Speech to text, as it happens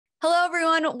Hello,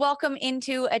 everyone. Welcome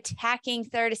into Attacking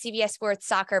Third, a CBS Sports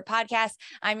soccer podcast.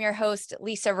 I'm your host,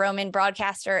 Lisa Roman,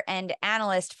 broadcaster and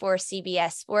analyst for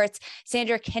CBS Sports.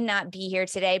 Sandra cannot be here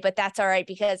today, but that's all right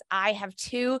because I have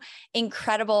two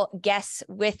incredible guests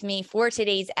with me for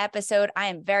today's episode. I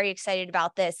am very excited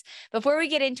about this. Before we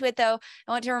get into it, though,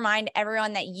 I want to remind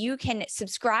everyone that you can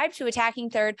subscribe to Attacking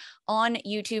Third on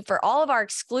YouTube for all of our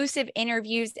exclusive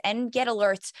interviews and get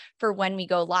alerts for when we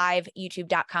go live,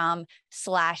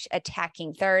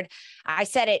 youtube.com/Attacking Third. I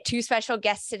said it, two special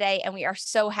guests today, and we are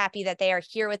so happy that they are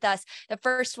here with us. The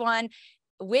first one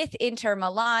with Inter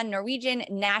Milan, Norwegian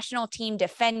national team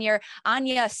defender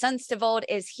Anja Sonstevold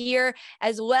is here,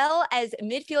 as well as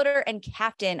midfielder and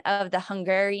captain of the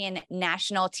Hungarian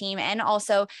national team, and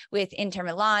also with Inter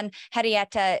Milan,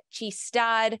 Herrera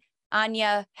Csiszar.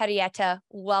 Anja, Henrietta,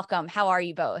 welcome. How are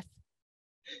you both?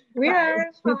 We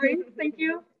are fine, thank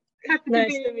you. Happy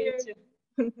nice to meet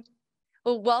you.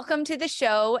 Well, welcome to the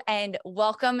show and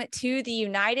welcome to the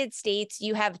United States.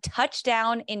 You have touched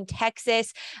down in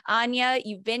Texas. Anja,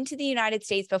 you've been to the United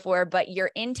States before, but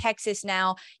you're in Texas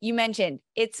now. You mentioned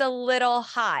it's a little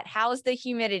hot. How's the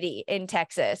humidity in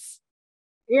Texas?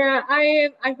 Yeah, I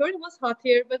heard it was hot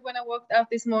here, but when I walked out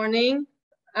this morning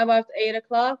about 8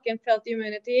 o'clock and felt the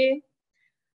humidity,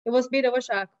 it was a bit of a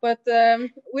shock, but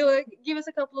we'll give us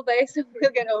a couple of days and we'll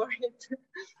get over it.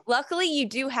 Luckily, you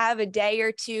do have a day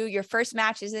or two. Your first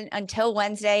match isn't until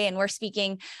Wednesday, and we're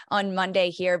speaking on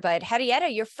Monday here. But Henrietta,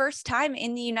 your first time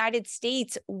in the United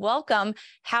States, welcome.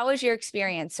 How was your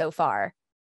experience so far?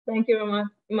 Thank you very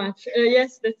much.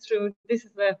 Yes, that's true. This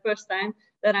is the first time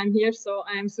that I'm here, so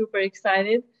I'm super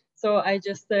excited. So I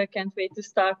just can't wait to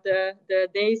start the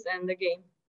days and the game.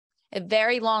 A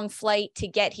very long flight to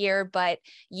get here, but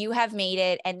you have made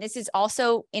it. And this is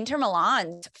also Inter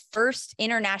Milan's first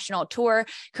international tour.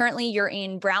 Currently, you're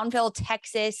in Brownville,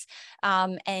 Texas,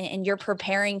 and you're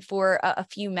preparing for a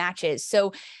few matches.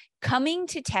 So coming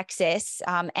to Texas,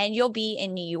 and you'll be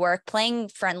in New York playing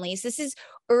friendlies. This is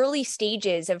early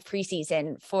stages of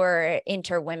preseason for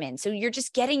Inter Women. So you're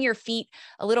just getting your feet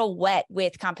a little wet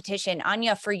with competition.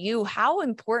 Anja, for you, how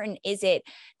important is it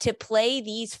to play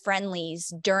these friendlies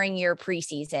during your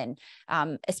preseason,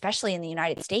 especially in the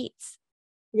United States?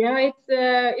 Yeah,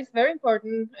 it's very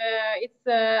important. It's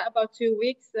about 2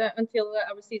 weeks until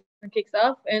our season kicks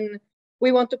off, and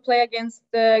we want to play against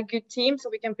good teams so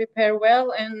we can prepare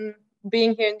well. And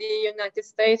being here in the United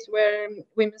States, where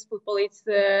women's football is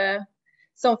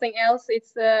something else,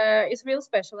 it's real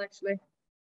special, actually.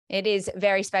 It is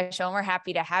very special, and we're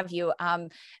happy to have you.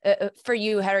 For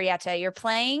you, Henrietta, you're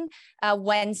playing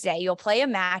Wednesday. You'll play a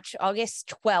match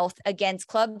August 12th against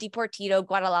Club Deportivo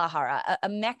Guadalajara, a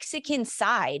Mexican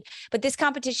side. But this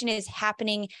competition is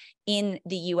happening in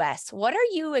the U.S. What are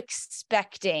you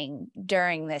expecting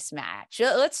during this match?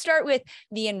 Let's start with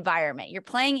the environment. You're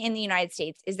playing in the United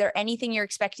States. Is there anything you're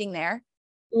expecting there?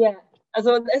 Yeah.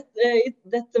 So at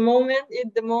the moment,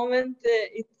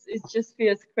 it just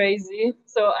feels crazy.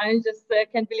 So I just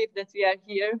can't believe that we are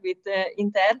here with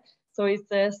Inter. So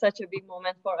it's such a big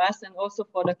moment for us and also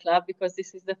for the club, because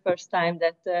this is the first time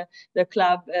that the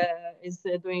club is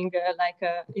doing like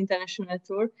an international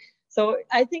tour. So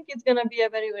I think it's going to be a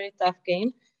very, very tough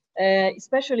game,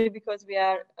 especially because we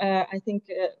are, I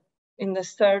think, in the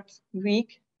third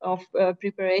week of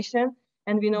preparation.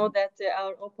 And we know that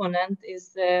our opponent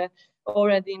is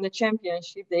already in the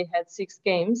championship. They had 6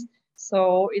 games.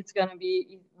 So it's going to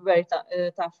be very tough.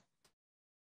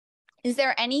 Is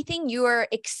there anything you are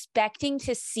expecting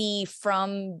to see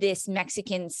from this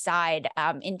Mexican side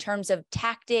in terms of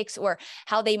tactics or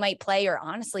how they might play, or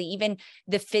honestly, even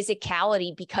the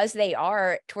physicality, because they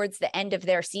are towards the end of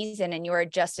their season and you're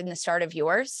just in the start of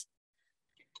yours?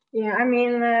 Yeah, I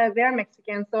mean, they are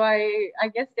Mexican, so I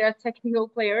guess they are technical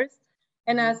players.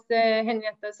 And as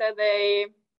Henrietta said, they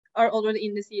are already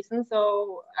in the season,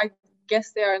 so I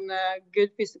guess they are in a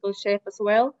good physical shape as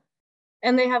well.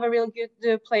 And they have a real good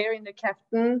player in the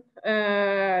captain,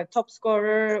 top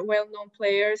scorer, well-known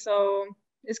player. So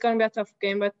it's going to be a tough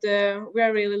game, but we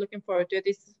are really looking forward to it.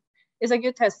 It's a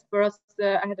good test for us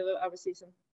ahead of our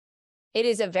season. It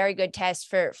is a very good test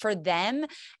for them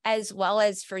as well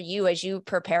as for you as you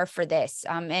prepare for this.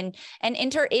 And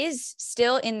Inter is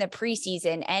still in the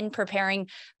preseason and preparing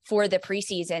for the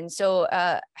preseason. So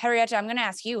Henrietta, I'm going to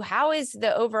ask you, how is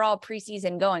the overall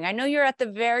preseason going? I know you're at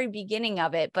the very beginning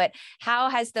of it, but how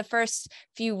has the first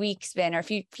few weeks been, or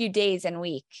few days and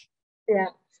week? Yeah,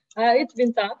 it's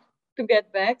been tough to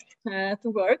get back to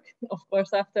work. Of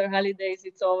course, after holidays,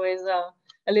 it's always a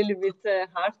little bit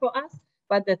hard for us.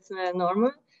 But that's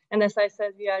normal. And as I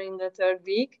said, we are in the third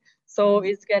week. So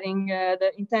it's getting,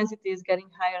 the intensity is getting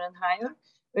higher and higher.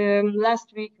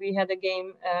 Last week we had a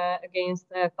game against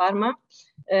Parma.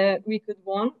 We could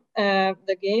won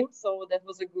the game, so that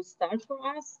was a good start for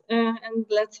us. And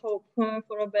let's hope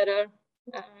for a better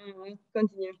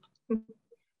continue.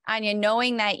 Anja,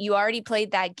 knowing that you already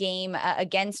played that game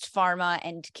against Pharma,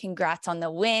 and congrats on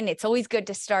the win. It's always good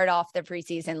to start off the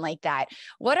preseason like that.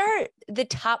 What are the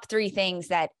top 3 things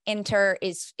that Inter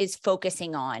is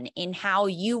focusing on in how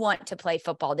you want to play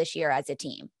football this year as a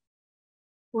team?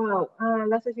 Wow,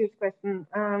 that's a huge question.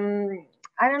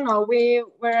 I don't know. We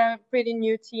were a pretty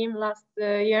new team last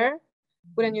year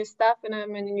with a new staff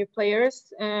and many new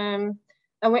players. And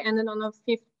we ended on a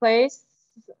 5th place.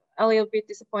 A little bit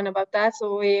disappointed about that.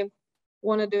 So we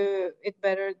want to do it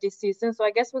better this season. So I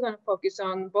guess we're going to focus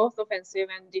on both offensive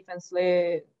and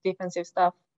defensive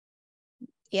stuff.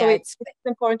 Yeah, so it's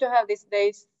important to have these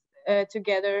days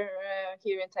together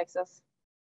here in Texas.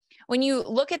 When you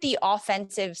look at the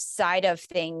offensive side of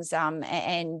things,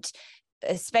 and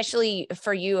especially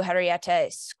for you, Henrietta,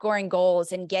 scoring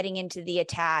goals and getting into the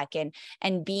attack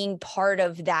and being part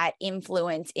of that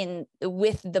influence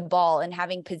with the ball and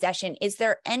having possession, is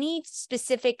there any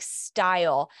specific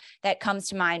style that comes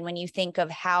to mind when you think of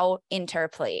how Inter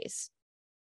plays?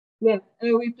 Yeah,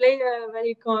 we play a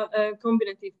very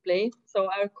combinative play. So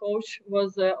our coach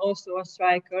was also a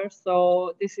striker.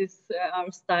 So this is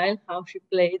our style, how she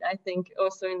played, I think,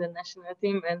 also in the national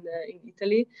team and in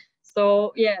Italy.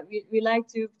 So yeah, we like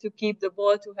to keep the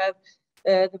ball, to have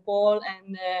the ball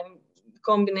and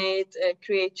combine,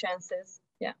 create chances.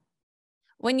 Yeah.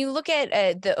 When you look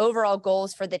at the overall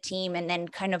goals for the team and then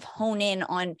kind of hone in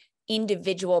on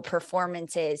individual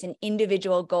performances and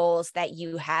individual goals that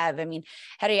you have. I mean,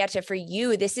 Herrera, for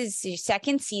you, this is your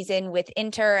 2nd season with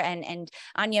Inter, and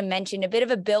Anja mentioned a bit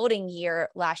of a building year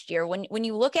last year. When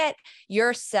you look at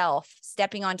yourself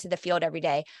stepping onto the field every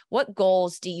day, what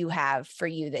goals do you have for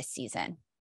you this season?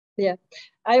 Yeah,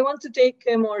 I want to take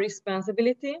more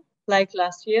responsibility like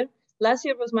last year. Last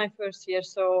year was my first year,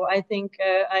 so I think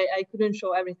I couldn't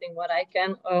show everything what I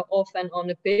can often on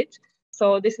the pitch.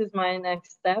 So this is my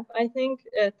next step, I think,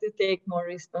 to take more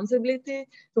responsibility,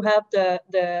 to help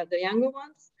the younger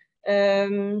ones.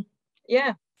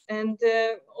 Yeah, and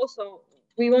also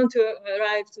we want to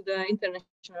arrive to the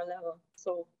international level.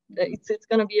 So it's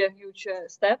going to be a huge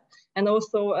step. And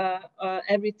also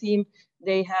every team,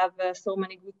 they have so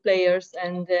many good players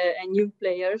and new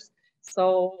players.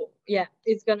 So yeah,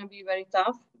 it's going to be very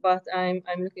tough, but I'm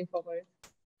looking forward.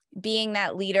 Being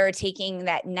that leader, taking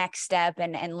that next step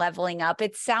and leveling up.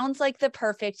 It sounds like the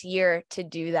perfect year to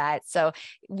do that. So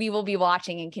we will be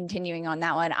watching and continuing on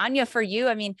that one. Anja, for you,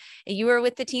 I mean, you were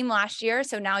with the team last year,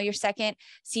 so now your 2nd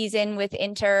season with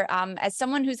Inter. As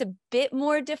someone who's a bit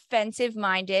more defensive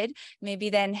minded, maybe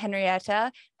than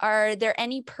Henrietta, are there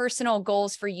any personal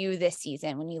goals for you this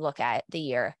season when you look at the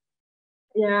year?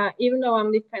 Yeah, even though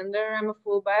I'm defender, I'm a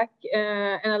fullback,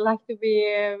 and I like to be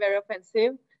very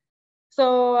offensive.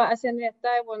 So as Henrietta,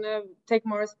 I want to take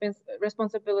more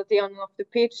responsibility on and off the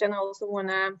pitch, and I also want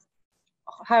to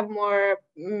have more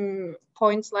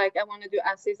points. Like I want to do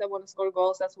assists, I want to score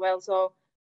goals as well. So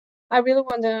I really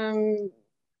want to,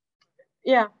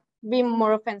 be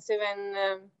more offensive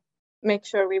and make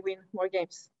sure we win more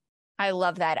games. I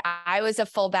love that. I was a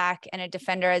fullback and a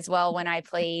defender as well when I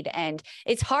played, and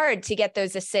it's hard to get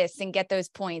those assists and get those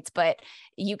points, but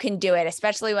you can do it,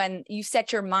 especially when you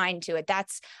set your mind to it.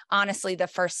 That's honestly the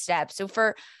first step. So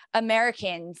for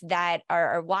Americans that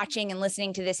are watching and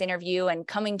listening to this interview and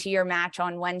coming to your match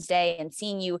on Wednesday and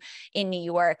seeing you in New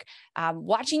York,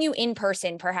 watching you in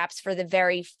person, perhaps for the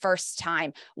very first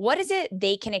time, what is it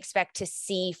they can expect to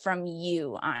see from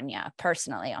you, Anja,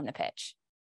 personally on the pitch?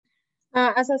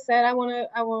 As I said, I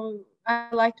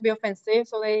like to be offensive,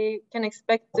 so they can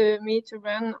expect me to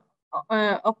run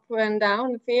up and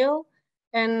down the field,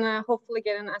 and hopefully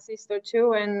get an assist or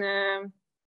 2, and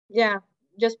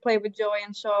just play with joy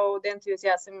and show the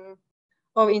enthusiasm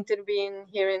of Inter being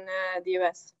here in the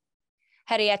US.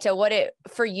 Henrietta,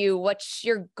 for you, what's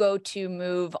your go-to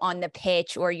move on the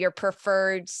pitch or your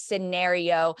preferred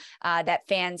scenario that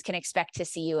fans can expect to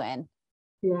see you in?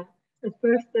 Yeah. At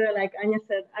first, like Anja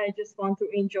said, I just want to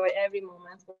enjoy every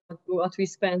moment what we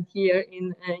spend here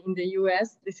in the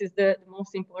US. This is the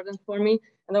most important for me.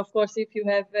 And of course, if you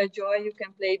have joy, you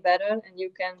can play better and you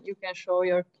can show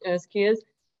your skills.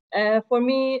 For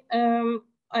me,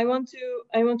 I want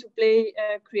to play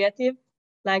creative,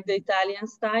 like the Italian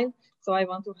style. So I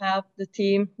want to help the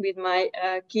team with my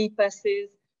key passes,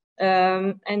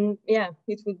 and yeah,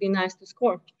 it would be nice to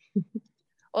score.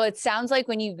 Well, it sounds like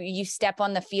when you step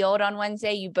on the field on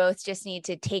Wednesday, you both just need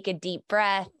to take a deep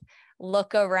breath,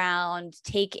 look around,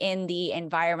 take in the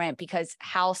environment, because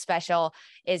how special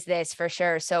is this for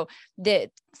sure. So the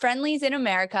friendlies in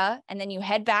America, and then you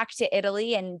head back to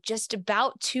Italy, and just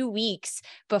about 2 weeks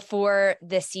before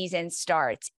the season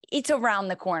starts. It's around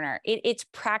the corner. It's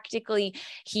practically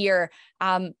here.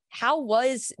 How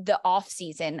was the off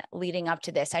season leading up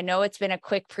to this? I know it's been a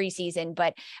quick preseason,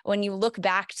 but when you look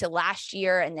back to last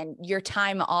year and then your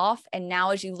time off, and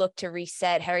now as you look to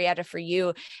reset, Henrietta, for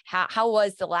you, how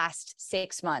was the last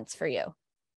 6 months for you?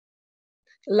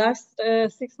 Last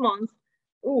 6 months,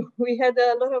 we had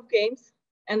a lot of games,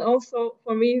 and also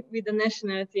for me with the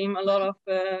national team, a lot of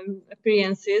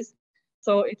appearances.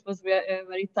 So it was very,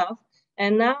 very tough.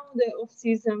 And now the off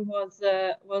season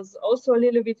was also a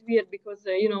little bit weird because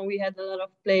we had a lot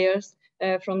of players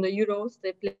from the Euros.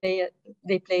 They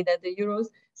played at the Euros,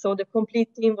 so the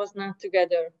complete team was not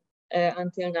together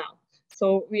until now.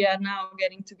 So we are now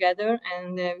getting together,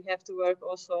 and we have to work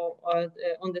also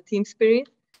on the team spirit.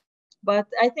 But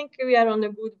I think we are on a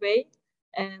good way,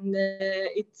 and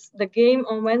it's the game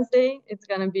on Wednesday. It's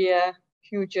gonna be a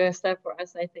huge step for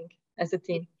us, I think, as a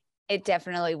team. It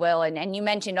definitely will. And you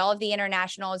mentioned all of the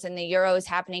internationals and the Euros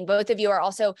happening. Both of you are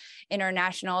also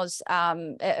internationals.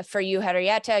 For you,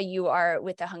 Henrietta, you are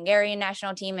with the Hungarian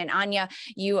national team, and Anja,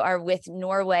 you are with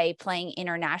Norway playing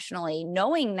internationally.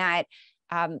 Knowing that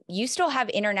you still have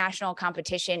international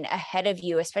competition ahead of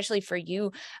you, especially for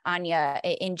you, Anja,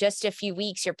 in just a few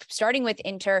weeks. You're starting with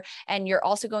Inter, and you're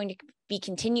also going to be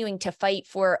continuing to fight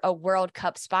for a World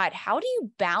Cup spot. How do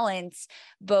you balance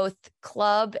both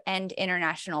club and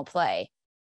international play?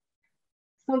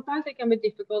 Sometimes it can be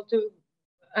difficult to,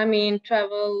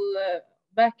 travel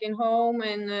back in home,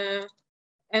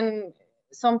 and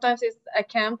sometimes it's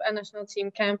a national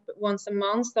team camp once a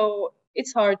month. So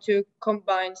it's hard to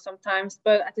combine sometimes,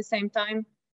 but at the same time,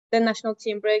 the national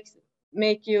team breaks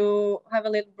make you have a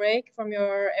little break from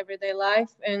your everyday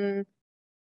life, and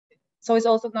so it's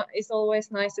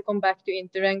always nice to come back to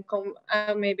Inter and come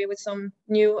maybe with some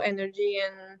new energy,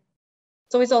 and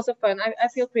so it's also fun. I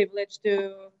feel privileged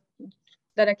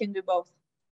that I can do both.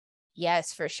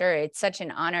 Yes, for sure. It's such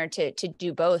an honor to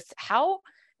do both. How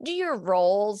do your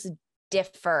roles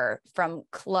differ from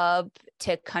club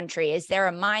to country? Is there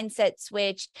a mindset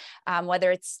switch, whether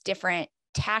it's different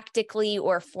tactically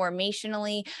or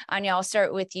formationally? Anja, I'll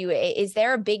start with you. Is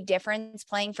there a big difference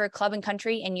playing for a club and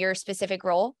country in your specific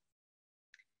role?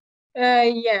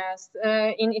 Yes.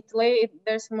 In Italy,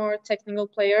 there's more technical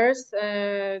players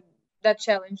that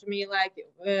challenge me, like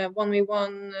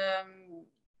 1v1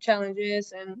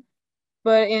 challenges,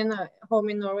 but in home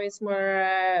in Norway, it's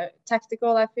more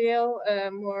tactical. I feel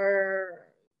more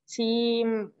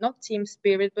not team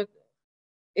spirit, but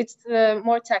it's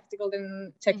more tactical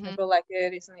than technical, like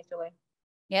it is in Italy.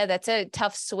 Yeah, that's a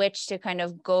tough switch to kind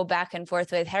of go back and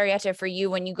forth with. Henrietta, for you,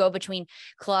 when you go between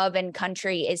club and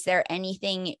country, is there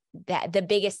anything that the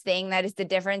biggest thing that is the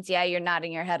difference? Yeah, you're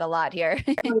nodding your head a lot here.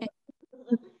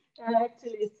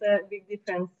 Actually, it's a big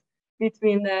difference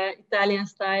between the Italian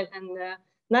style and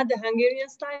not the Hungarian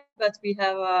style, but we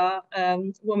have a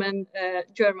woman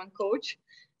German coach.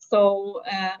 So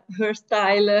her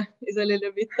style is a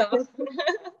little bit tough.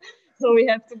 So we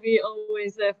have to be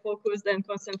always focused and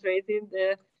concentrated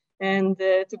and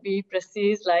to be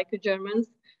precise like the Germans.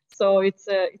 So it's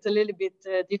a little bit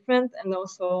different, and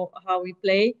also how we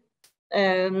play.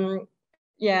 A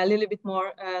little bit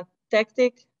more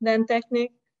tactic than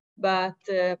technique. But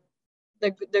the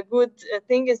good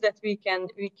thing is that we can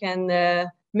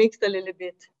mix a little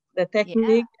bit the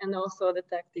technique and also the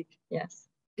tactic. Yes.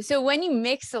 So when you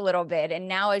mix a little bit, and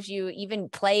now as you even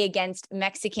play against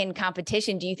Mexican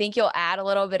competition, do you think you'll add a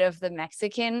little bit of the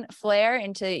Mexican flair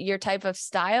into your type of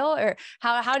style, or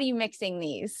how do you mixing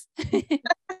these?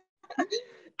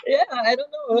 Yeah, I don't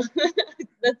know.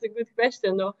 That's a good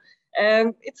question, though.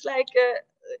 It's like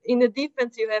in the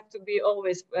defense, you have to be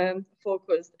always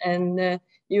focused, and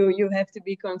you have to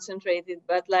be concentrated.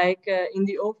 But like in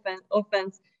the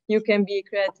offense, you can be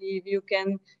creative.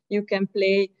 You can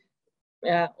play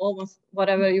almost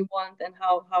whatever you want and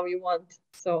how you want.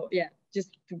 So yeah,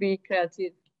 just to be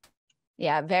creative.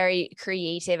 Yeah, very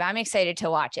creative. I'm excited to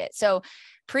watch it. So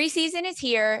preseason is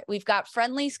here. We've got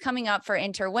friendlies coming up for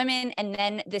Inter Women, and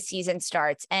then the season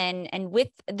starts. And with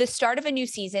the start of a new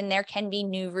season, there can be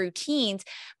new routines,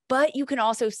 but you can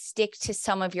also stick to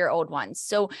some of your old ones.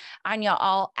 So Anja,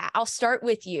 I'll start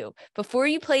with you. Before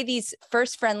you play these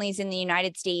first friendlies in the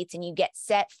United States and you get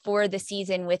set for the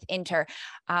season with Inter,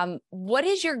 what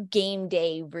is your game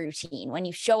day routine? When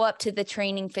you show up to the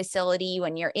training facility,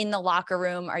 when you're in the locker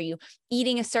room, are you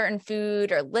eating a certain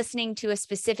food or listening to a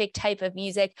specific type of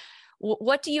music?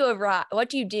 What do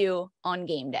you do on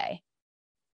game day?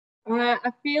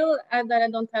 I feel that I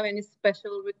don't have any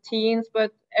special routines,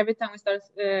 but every time we start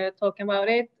talking about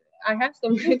it, I have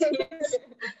some routines.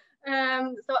 So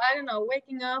I don't know,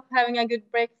 waking up, having a good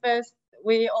breakfast.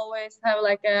 We always have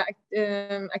like a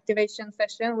activation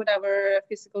session with our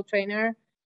physical trainer,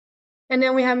 and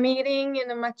then we have meeting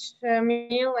and a match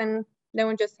meal, and then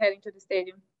we're just heading to the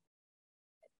stadium.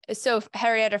 So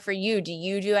Henrietta, for you, do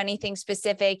you do anything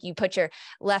specific? You put your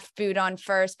left boot on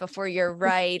first before your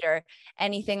right, or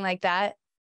anything like that?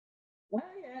 Well,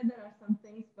 yeah, there are some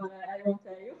things, but I won't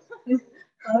tell you.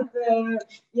 But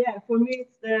yeah, for me,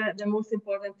 it's the most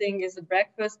important thing is the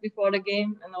breakfast before the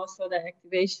game, and also the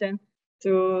activation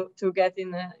to get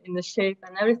in the shape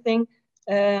and everything.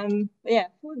 Yeah,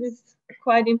 food is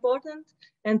quite important,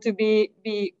 and to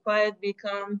be quiet, be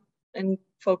calm, and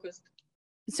focused.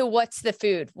 So what's the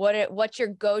food? What's your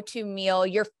go-to meal,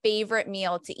 your favorite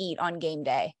meal to eat on game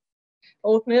day?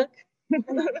 Oat milk,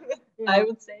 I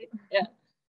would say. Yeah.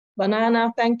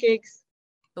 Banana, pancakes.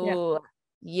 Ooh,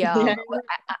 yeah.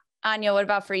 Anja, what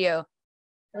about for you?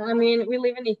 I mean, we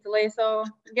live in Italy, so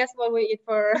guess what we eat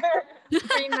for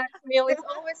pre-match meal? It's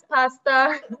always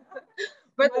pasta.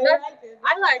 But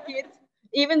I like it.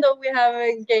 Even though we have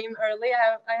a game early,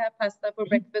 I have pasta for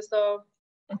breakfast. So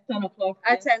at 10 o'clock.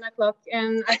 At 10 o'clock,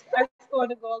 and I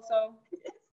scored a goal. So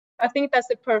I think that's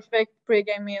the perfect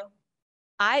pre-game meal.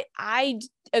 I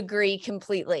agree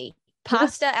completely.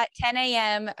 Pasta at 10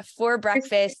 a.m. for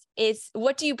breakfast is,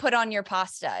 what do you put on your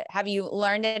pasta? Have you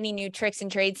learned any new tricks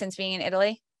and trades since being in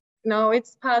Italy? No,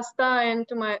 it's pasta and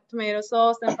tomato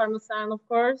sauce and parmesan, of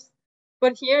course.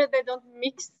 But here they don't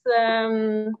mix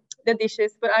the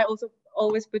dishes, but I also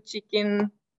always put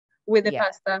chicken with the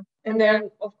pasta. And then,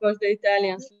 of course, the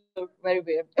Italians look very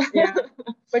weird. Yeah.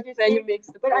 But you say you mix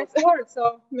the But I scored,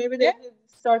 so maybe they should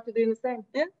start to do the same.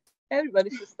 Yeah. Everybody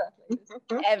should start like this.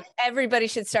 Everybody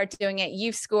should start doing it.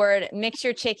 You've scored. Mix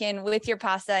your chicken with your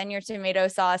pasta and your tomato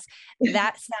sauce.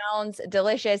 That sounds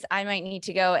delicious. I might need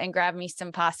to go and grab me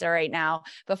some pasta right now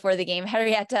before the game.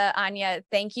 Henrietta, Anja,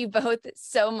 thank you both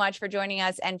so much for joining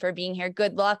us and for being here.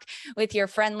 Good luck with your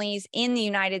friendlies in the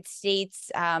United States.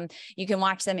 You can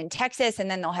watch them in Texas, and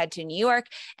then they'll head to New York.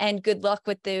 And good luck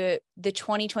with the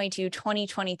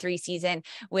 2022-2023 season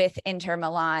with Inter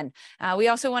Milan. We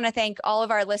also want to thank all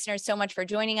of our listeners so much for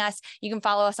joining us. You can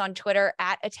follow us on Twitter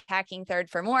at Attacking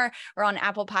Third for more. We're on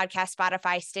Apple Podcasts,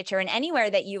 Spotify, Stitcher, and anywhere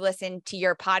that you listen to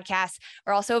your podcasts.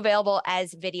 We're also available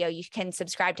as video. You can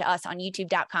subscribe to us on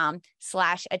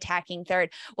youtube.com/Attacking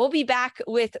Third. We'll be back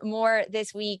with more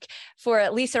this week. For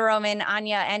Lisa Roman,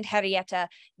 Anja, and Henrietta,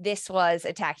 this was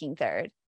Attacking Third.